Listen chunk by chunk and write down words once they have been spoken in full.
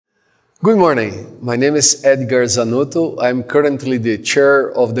Good morning. My name is Edgar Zanotto. I'm currently the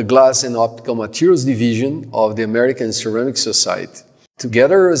chair of the Glass and Optical Materials Division of the American Ceramic Society.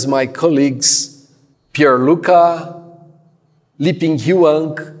 Together with my colleagues Pierre-Luca, Liping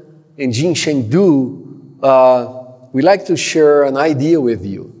Huang, and Jinsheng Du, we like to share an idea with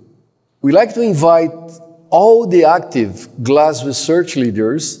you. We like to invite all the active glass research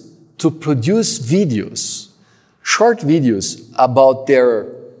leaders to produce videos, short videos about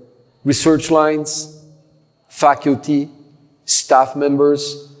their research lines, faculty, staff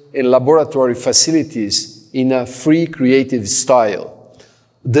members, and laboratory facilities in a free creative style.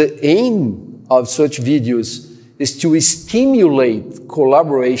 The aim of such videos is to stimulate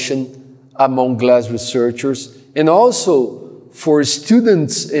collaboration among glass researchers and also for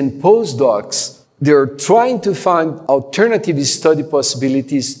students and postdocs. They're trying to find alternative study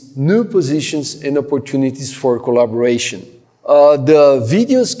possibilities, new positions, and opportunities for collaboration. The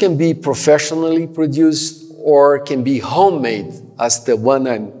videos can be professionally produced or can be homemade, as the one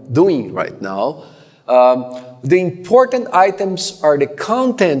I'm doing right now. The important items are the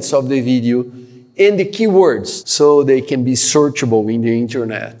contents of the video and the keywords, so they can be searchable in the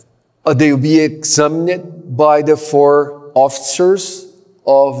internet. They will be examined by the 4 officers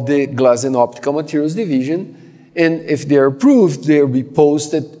of the Glass and Optical Materials Division, and if they are approved, they will be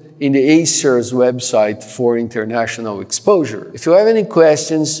posted in the ACER's website for international exposure. If you have any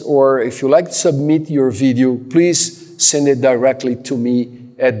questions or if you like to submit your video, please send it directly to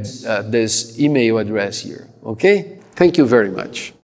me at this email address here, okay? Thank you very much.